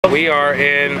We are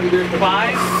in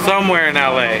somewhere in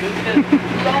LA.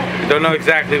 Don't know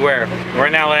exactly where. We're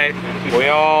in LA. We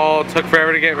all took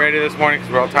forever to get ready this morning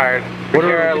because we're all tired. We're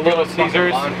here at Little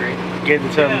Caesars. We're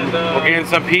getting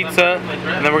some pizza,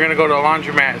 and then we're gonna go to a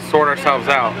laundromat and sort ourselves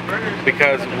out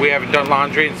because we haven't done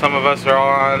laundry, and some of us are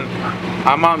on.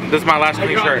 I'm on. This is my last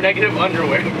clean shirt. Negative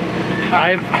underwear.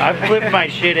 I've flipped my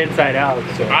shit inside out.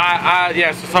 So.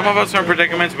 Yeah. So some of us are in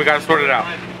predicaments. We gotta sort it out.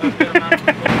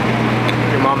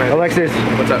 Your mom. Alexis,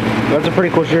 what's up? That's a pretty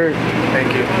cool shirt.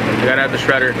 Thank you. You gotta have the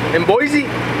shredder. In Boise.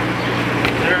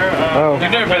 Oh.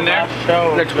 You've never been there?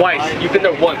 Been there twice. You've been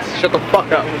there once. Shut the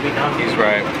fuck up. He's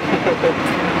right.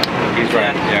 He's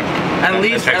right. Yeah. At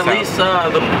least the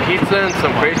pizza and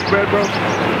some crazy bread, bro.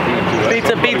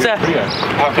 Pizza.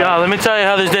 Yo, let me tell you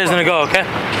how this day is gonna go, okay?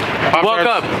 Woke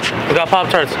up. We got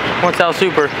Pop-Tarts. One style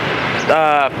super.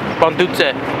 Bon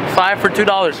dulce. 5 for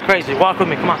 $2. Crazy. Walk with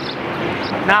me. Come on.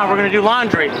 Now we're gonna do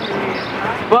laundry.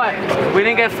 But we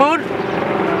didn't get food.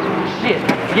 Shit.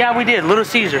 Yeah, we did. Little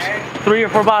Caesars. 3 or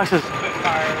 4 boxes.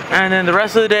 And then the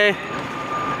rest of the day,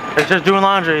 it's just doing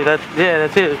laundry. That's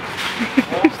it.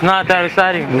 It's not that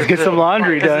exciting. Let's get some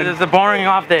laundry done. It's a boring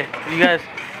off day. You guys,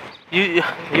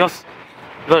 you'll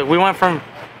look. We went from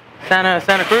Santa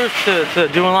Cruz to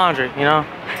doing laundry. You know,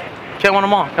 can't win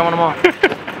them all.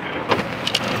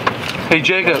 Hey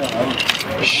Jacob,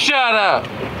 shut up.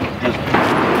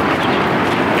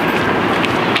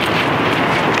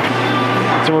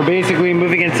 So we're basically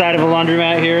moving inside of a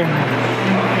laundromat here.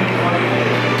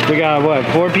 We got what,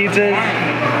 4 pizzas?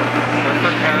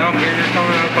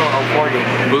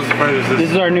 Who's the friend?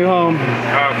 This is our new home.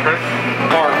 Chris?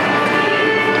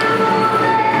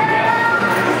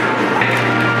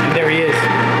 And there he is.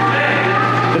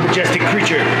 The majestic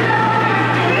creature.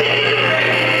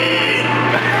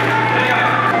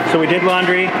 So we did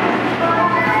laundry.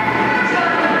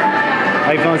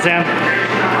 How you feeling, Sam?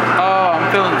 Oh,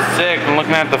 I'm feeling sick. I'm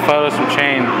looking at the photos from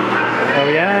Chain. Oh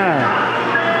yeah.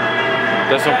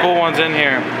 There's some cool ones in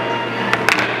here.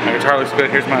 My guitar looks good.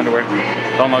 Here's my underwear.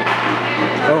 Don't look.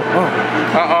 Oh.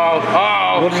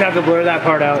 Uh-oh. We'll just have to blur that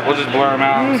part out. We'll just blur them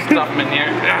out. Stuff them in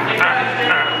here.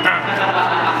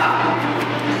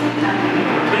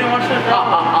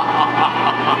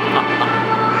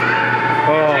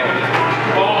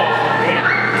 Oh.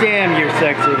 Damn, you're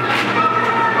sexy.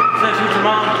 Sexy with your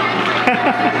mom.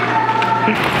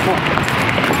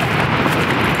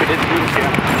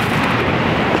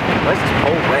 Why is this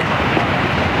pole wet?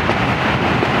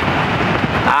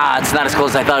 Ah, it's not as cold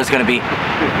as I thought it was gonna be.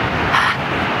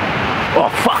 Oh,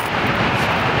 fuck.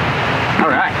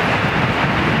 Alright.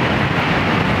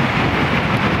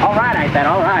 Alright, I said,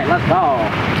 alright, let's go.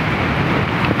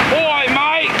 Boy,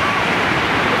 mate!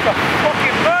 It's a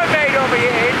fucking mermaid over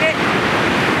here, isn't it?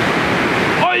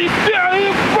 Are you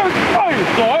serious?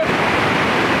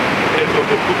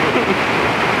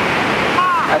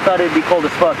 I thought it'd be cold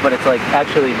as fuck, but it's like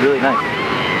actually really nice.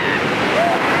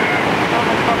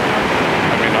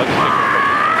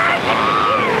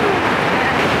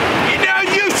 You know,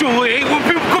 usually when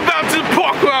people come out to the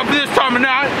park around this time of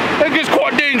night, it gets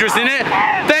quite dangerous, isn't it?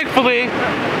 Thankfully,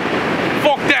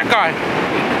 fuck that guy.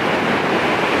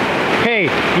 Hey,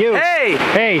 you. Hey!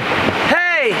 Hey.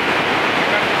 Hey!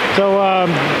 So,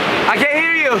 I can't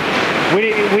hear you!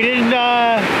 we didn't,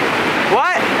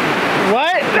 What?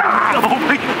 what? Oh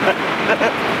my god!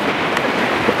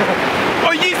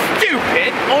 Are you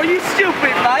stupid? Are you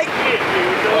stupid, Mike?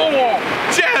 Oh,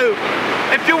 Joe,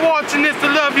 if you're watching this, I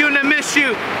love you and I miss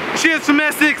you. Cheers from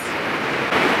Essex.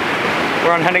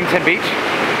 We're on Huntington Beach.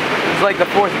 This is like the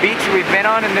 4th beach we've been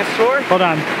on in this tour. Hold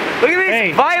on. Look at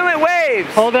these violent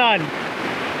waves! Hold on.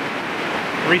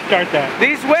 Restart that.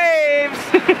 These waves!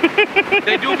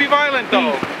 They do be violent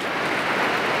though.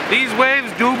 These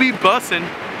waves do be bussin'.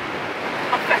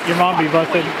 Your mom be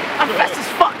busted. I'm fast as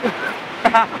fuck!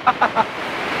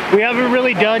 We haven't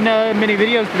really done many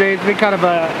videos today. It's been kind of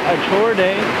a chore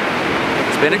day.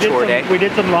 It's been a chore day. We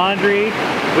did some laundry.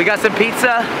 We got some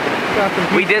pizza.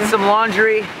 We did some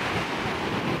laundry.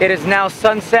 It is now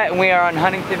sunset and we are on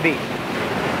Huntington Beach.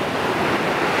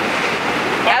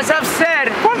 As I've said,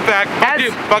 Fun fact,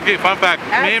 fuck you, fun fact.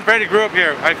 Me and Freddie grew up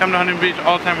here. I come to Huntington Beach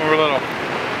all the time when we were little.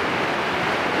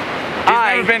 He's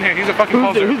never been here. He's a fucking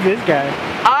poser. Who's this guy?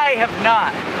 I have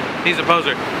not. He's a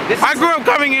poser. I grew up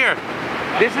coming here.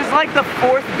 This is like the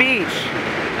 4th beach,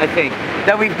 I think,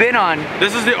 that we've been on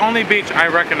This is the only beach I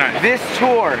recognize. this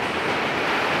tour.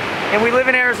 And we live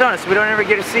in Arizona, so we don't ever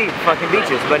get to see fucking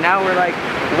beaches. But now we're like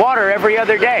water every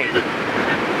other day.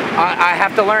 I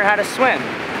have to learn how to swim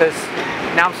because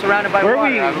now I'm surrounded by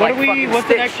water. What's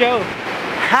the next show?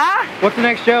 Huh? What's the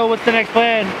next show? What's the next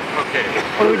plan? Okay.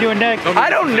 What are we doing next? I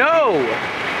don't know.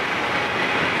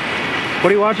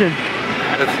 What are you watching?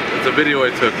 It's a video I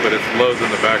took, but it's loads in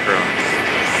the background.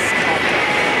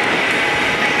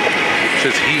 It's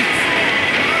just heat.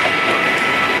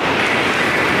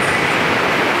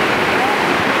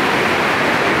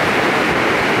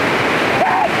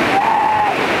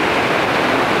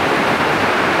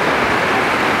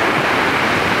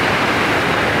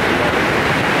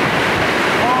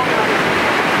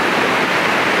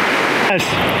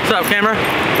 What's up, camera?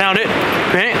 Found it.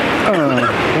 Okay.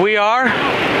 We are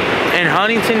in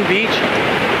Huntington Beach.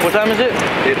 What time is it?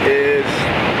 It is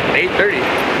 8:30.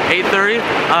 8:30.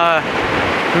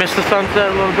 Missed the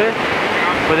sunset a little bit,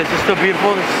 but this is still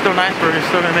beautiful. This is still nice. We're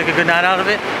still gonna make a good night out of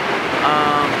it.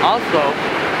 Also,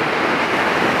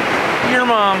 your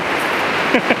mom.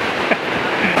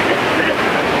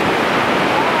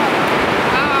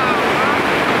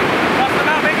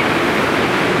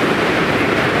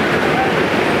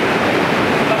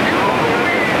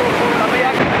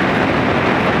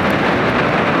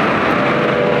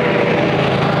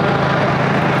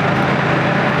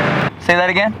 Say that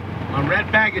again? A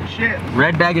red bag of chips.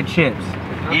 Red bag of chips.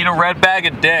 Eat a red bag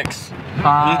of dicks.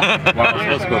 Wow,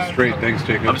 let's go straight. Thanks,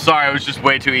 Jacob. I'm sorry, it was just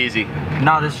way too easy.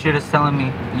 No, this shit is telling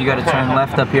me you gotta turn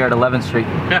left up here at 11th Street.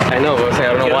 I know, but I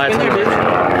don't know why it's Because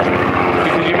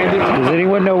you made this. Does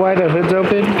anyone know why the hood's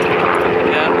open?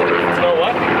 Yeah. So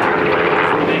what?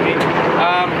 Maybe.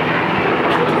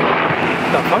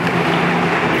 The fuck?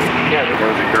 Yeah, there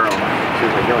was a girl. She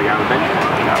was like, yo, you're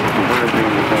uneventful.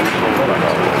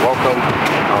 Welcome.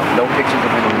 No pictures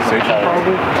of any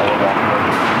probably.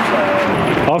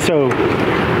 Also,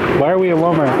 why are we at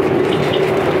Walmart?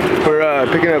 We're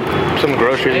picking up some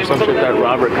groceries or some shit that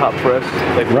Robert caught for us.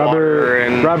 Like water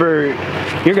and Robert,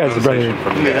 your guys' brother.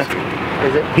 Yeah.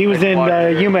 Is it? He was in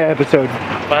the Yuma episode.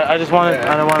 But I just wanted.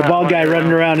 I don't want The bald guy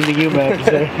running around in the Yuma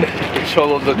episode.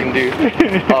 Cholo looking dude.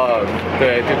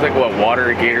 It's like what,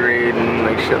 water, Gatorade, and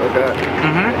like shit like that.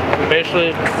 Mm-hmm.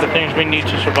 Basically, the things we need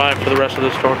to survive for the rest of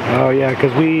the store. Oh yeah,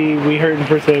 because we hurting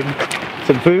for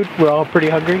some food. We're all pretty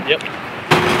hungry. Yep.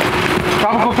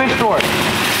 Tropical fish store. Can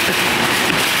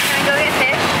I go get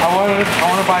fish? I want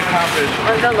to buy codfish.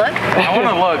 Want to go look? I want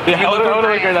to look. Can you look real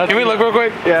quick? Can we look real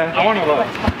quick? Yeah. I want to look.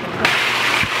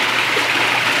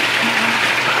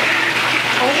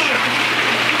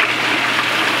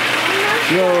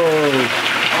 Yo.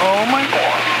 Oh my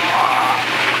god.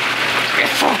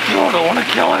 It's so cute. I want to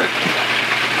kill it.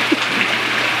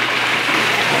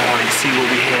 Oh, you see what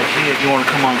we have here? If you want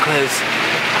to come on close,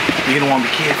 you're gonna want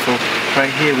to be careful. Right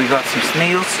here, we got some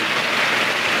snails.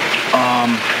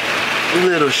 A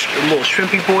little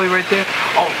shrimpy boy right there.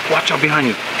 Oh, watch out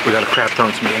behind you. We got a crab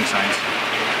throwing some gang signs.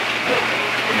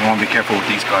 You want to be careful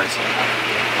with these guys.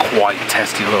 Quite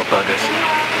testy little buggers.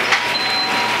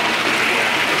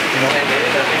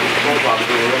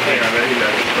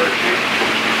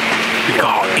 We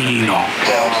got Eno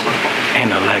and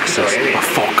Alexis, a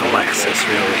folk Alexis,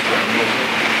 really.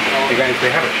 Hey guys, they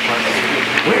have a shark.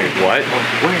 Where? What?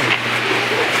 Where?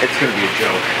 It's gonna be a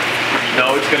joke.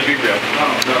 No, it's gonna be real.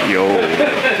 Yo.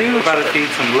 Dude, about to feed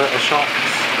some little sharks.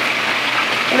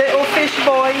 Little fish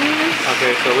boys.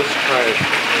 Okay, so let's try it.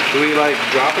 Do we like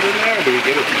drop it in there or do we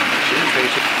get it?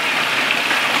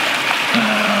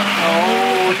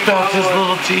 Oh, he felt his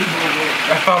little teeth.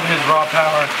 I felt his raw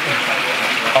power.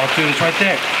 Oh, dude, it's right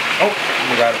there. Oh,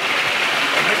 we got it.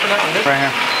 Right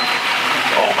here.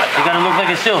 Oh my God. You gotta look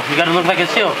like a seal. You gotta look like a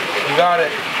seal. You got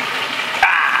it.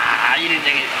 Ah, you didn't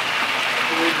take it.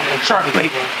 Shark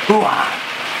bait. Hoo-ah.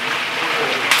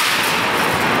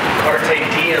 Carte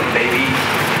diem, baby.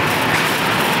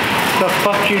 The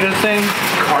fuck you just saying?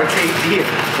 Carte diem.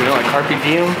 You know, like carpe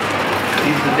diem?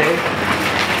 Seize the day.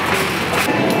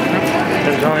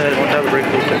 There's only one type of brake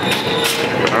fluid.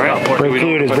 Alright. Brake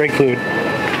fluid is brake fluid.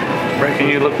 Can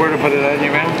you look where to put it at, you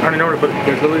man? I already know where to put it.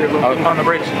 There's literally a little on the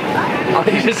brakes. Oh,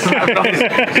 you just slapped it on the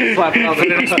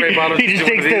spray bottle. He just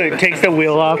takes the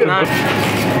wheel off.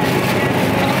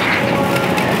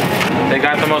 They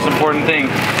got the most important thing.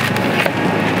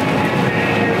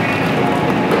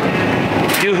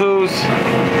 Yoo-hoos.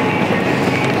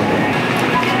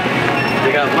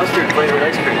 They got mustard flavored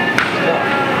ice cream.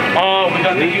 Oh, we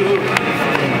got the yoo-hoo.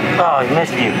 Oh, I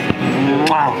missed you.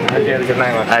 Wow. I had a good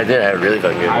night last night. I did. I really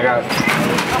felt good. I got it.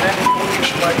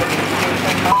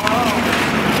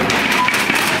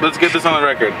 Let's get this on the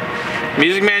record.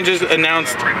 Music Man just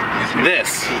announced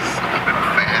this.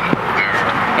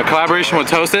 A collaboration with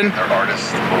Toasted.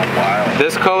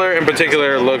 This color in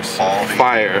particular looks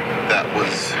fire.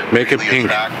 Make it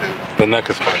pink. The neck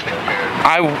is fine.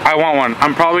 I want one.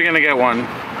 I'm probably gonna get one.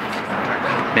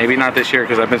 Maybe not this year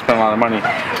because I've been spending a lot of money,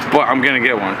 but I'm gonna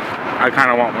get one. I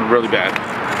kind of want one really bad.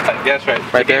 That's right.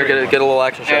 Right there, get a little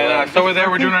action shot. And so we're there,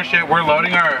 we're doing our shit. We're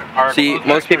loading our See,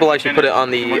 most people actually put it on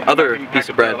the other piece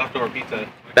of bread. Leftover pizza.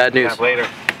 Bad news. Later.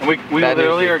 And we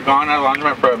literally are gone out of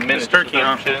laundromat for a minute. It's turkey,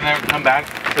 huh? Shit in there. Come back.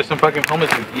 There's some fucking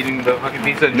homeless eating the fucking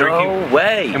pizza and drinking. No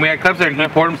way. And we had clips there, and he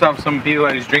poured himself some pizza,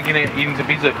 and he's drinking it, eating some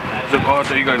pizza. He's like, oh,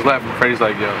 so you guys left. And Freddy's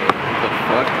like, yo, what the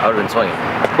fuck? I would've been swinging.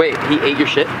 Wait, he ate your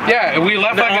shit? Yeah, we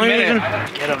left like a minute.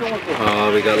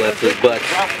 Oh, we got left his butts.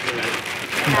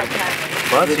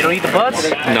 Butts? You don't eat the butts?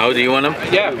 No, do you want them?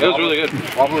 Yeah, it was really good.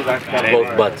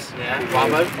 Both butts. Keep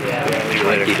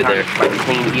it there. Like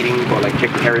clean eating or like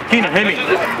chicken curry. Tina, hit me.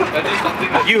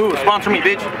 You sponsor me,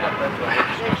 bitch.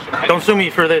 Don't sue me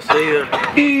for this either.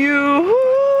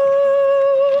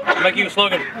 Make you a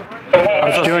slogan.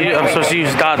 I'm supposed to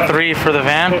use .3 for the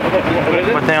van,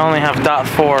 but they only have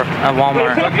 .4 at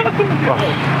Walmart.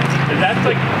 That's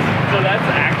like, so that's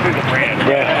actually the brand.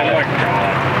 Yeah. Oh my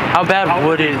god. How bad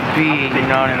would it be? You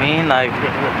know what I mean? Like,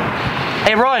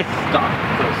 hey Roy,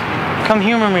 come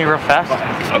humor me real fast.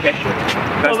 Okay.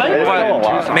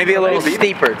 Maybe a little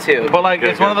steeper too. But like,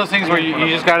 it's one of those things where you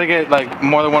just gotta get like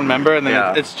more than one member, and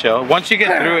then it's chill. Once you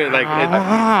get through it, like,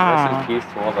 Rest in peace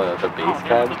to all the base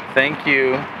cabs. thank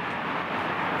you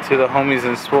to the homies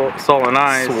in Swollen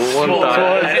Eyes.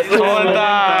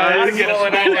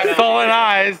 Swollen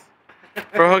Eyes.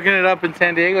 For hooking it up in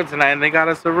San Diego tonight, and they got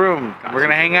us a room. We're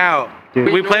gonna hang out.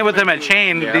 Dude. We played with them at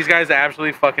Chain. These guys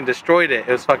absolutely fucking destroyed it.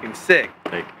 It was fucking sick.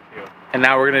 Thank you. And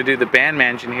now we're gonna do the band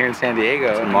mansion here in San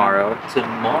Diego Tomorrow.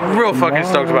 Real fucking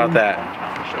stoked about that.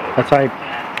 That's right.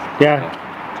 Yeah,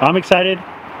 I'm excited.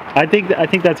 I think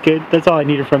that's good. That's all I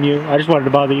needed from you. I just wanted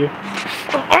to bother you.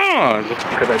 Just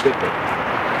because I did that.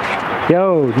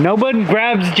 Yo, no one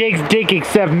grabs Jake's dick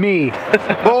except me.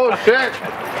 Bullshit.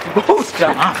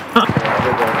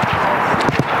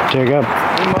 Jacob,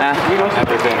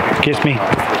 kiss me.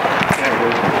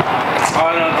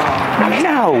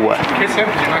 No. Kiss him.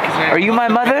 You're not kissing him. Are you my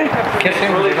mother? Kiss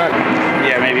him.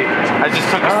 Yeah, maybe. I just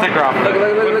took a sticker off. Look at it.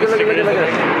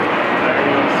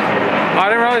 I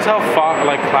didn't realize how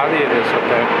like cloudy it is up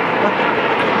there.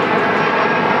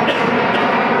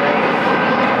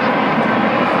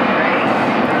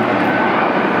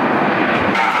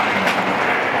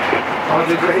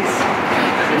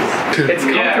 It's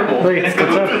comfortable. Wait, what's up?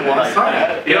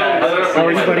 How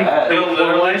are you, buddy? I'm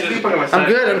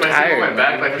good, I'm tired.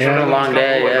 It's been a long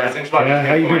day, yeah. Yeah,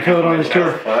 how you been feeling on this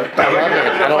tour? I love it.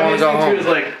 I don't want to go home.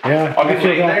 Yeah, I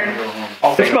feel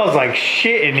that. It smells like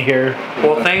shit in here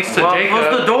Well, thanks to Well, Jacob.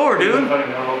 close the door, dude.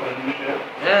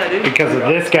 Yeah, dude. because of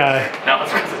this guy. No,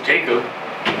 it's because of Jacob.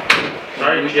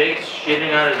 Sorry, Jake's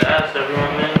shitting out his ass,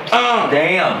 everyone, man.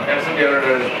 Damn. I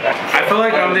feel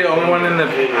like I'm the only one in the. I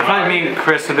feel like me and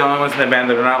Chris are the only ones in the band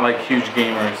that are not like huge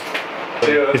gamers.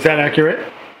 Is that accurate?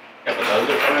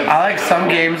 I like some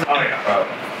games. I'm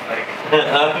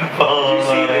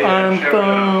falling.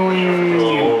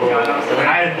 I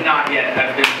have not yet.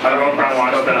 I've been. I don't know if I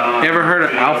watched it. You ever heard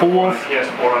of Alpha Wolf?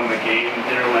 PS4 on the game.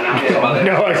 Dinner went out.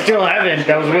 No, I still haven't.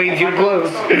 That was way too close.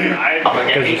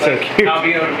 Because you're so cute. Not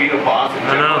being able to beat a boss. I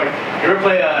know. You ever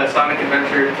play Sonic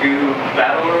Adventure 2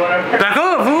 Battle or whatever? Back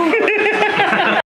up, fool!